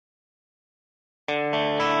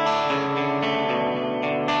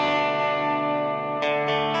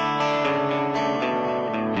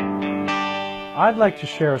I'd like to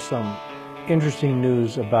share some interesting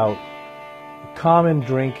news about a common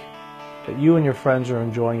drink that you and your friends are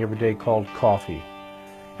enjoying every day called coffee.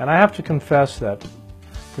 And I have to confess that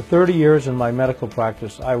for 30 years in my medical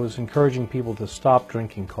practice, I was encouraging people to stop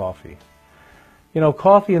drinking coffee. You know,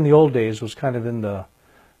 coffee in the old days was kind of in the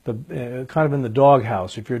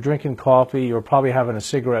doghouse. If you're drinking coffee, you're probably having a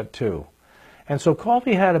cigarette too. And so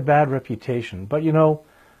coffee had a bad reputation. But you know,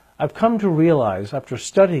 I've come to realize after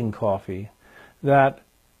studying coffee that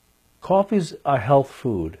coffee's a health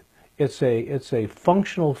food. It's a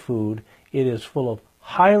functional food. It is full of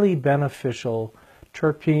highly beneficial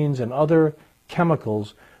terpenes and other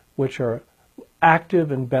chemicals which are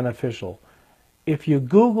active and beneficial. If you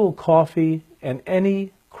Google coffee and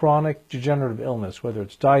any chronic degenerative illness, whether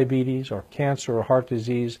it's diabetes or cancer or heart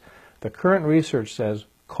disease, the current research says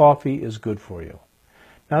coffee is good for you.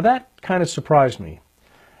 Now that kind of surprised me.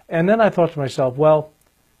 And then I thought to myself, well,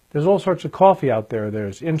 there's all sorts of coffee out there.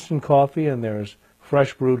 There's instant coffee and there's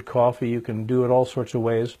fresh brewed coffee. You can do it all sorts of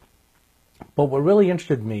ways. But what really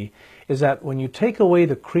interested me is that when you take away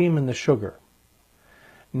the cream and the sugar,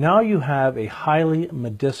 now you have a highly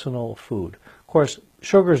medicinal food. Of course,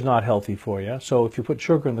 sugar is not healthy for you. So if you put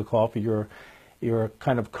sugar in the coffee, you're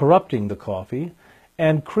kind of corrupting the coffee.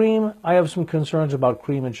 And cream, I have some concerns about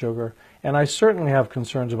cream and sugar, and I certainly have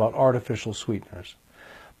concerns about artificial sweeteners.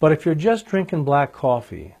 But if you're just drinking black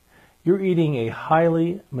coffee, you're eating a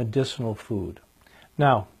highly medicinal food.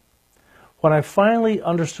 Now, when I finally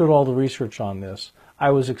understood all the research on this, I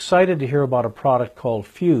was excited to hear about a product called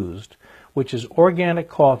Fused, which is organic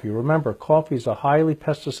coffee. Remember, coffee is a highly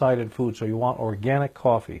pesticided food, so you want organic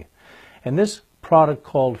coffee. And this product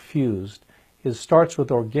called Fused starts with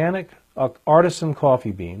organic artisan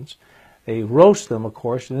coffee beans. They roast them, of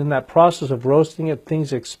course, and in that process of roasting it,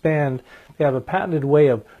 things expand. They have a patented way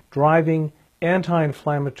of driving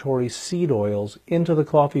anti-inflammatory seed oils into the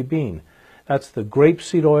coffee bean. That's the grape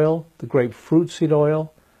seed oil, the grapefruit seed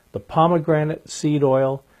oil, the pomegranate seed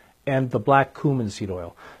oil, and the black cumin seed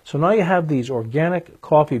oil. So now you have these organic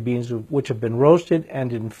coffee beans which have been roasted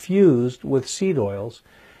and infused with seed oils,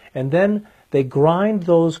 and then they grind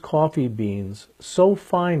those coffee beans so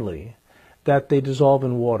finely that they dissolve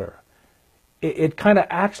in water. It kind of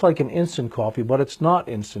acts like an instant coffee, but it's not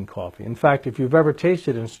instant coffee. In fact, if you've ever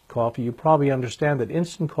tasted instant coffee, you probably understand that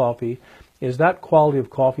instant coffee is that quality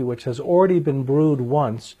of coffee which has already been brewed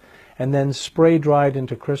once and then spray dried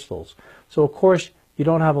into crystals. So of course, you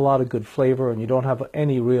don't have a lot of good flavor and you don't have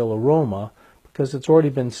any real aroma because it's already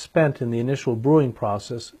been spent in the initial brewing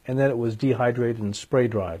process and then it was dehydrated and spray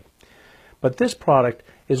dried. But this product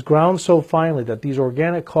is ground so finely that these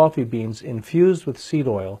organic coffee beans infused with seed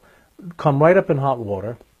oil come right up in hot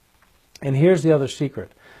water. And here's the other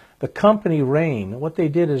secret. The company Rain, what they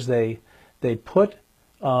did is they put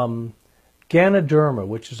Ganoderma,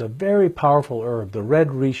 which is a very powerful herb, the red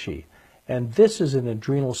reishi, and this is an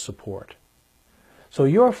adrenal support. So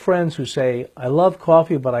your friends who say, I love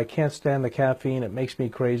coffee, but I can't stand the caffeine, it makes me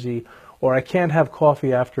crazy, or I can't have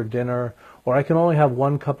coffee after dinner, or I can only have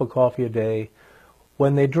 1 cup of coffee a day,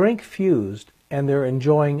 when they drink Fused and they're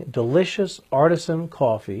enjoying delicious artisan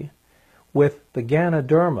coffee with the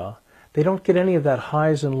Ganoderma, they don't get any of that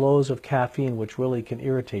highs and lows of caffeine which really can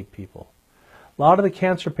irritate people. A lot of the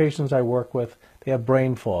cancer patients I work with, they have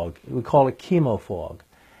brain fog. We call it chemo fog.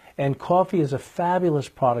 And coffee is a fabulous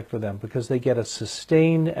product for them because they get a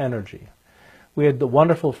sustained energy. We had the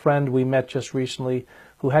wonderful friend we met just recently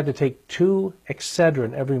who had to take 2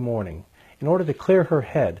 Excedrin every morning in order to clear her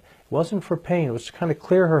head. It wasn't for pain, it was to kind of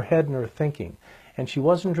clear her head and her thinking. And she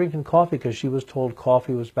wasn't drinking coffee because she was told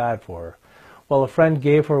coffee was bad for her. Well, a friend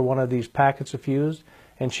gave her one of these packets of Fused,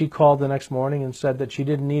 and she called the next morning and said that she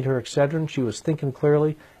didn't need her Excedrin, she was thinking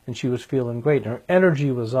clearly, and she was feeling great, and her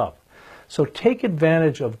energy was up. So take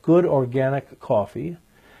advantage of good organic coffee,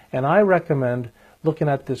 and I recommend looking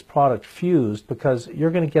at this product Fused because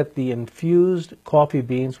you're going to get the infused coffee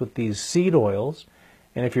beans with these seed oils,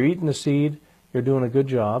 and if you're eating the seed, you're doing a good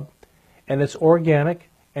job, and it's organic,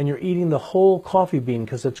 and you're eating the whole coffee bean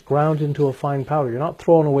because it's ground into a fine powder. You're not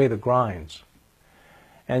throwing away the grinds.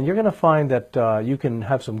 And you're going to find that you can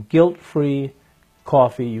have some guilt-free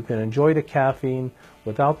coffee. You can enjoy the caffeine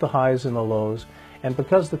without the highs and the lows. And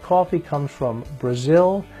because the coffee comes from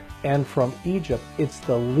Brazil and from Egypt, it's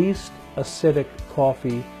the least acidic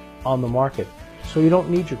coffee on the market. So you don't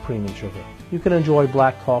need your cream and sugar. You can enjoy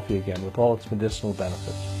black coffee again with all its medicinal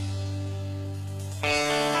benefits.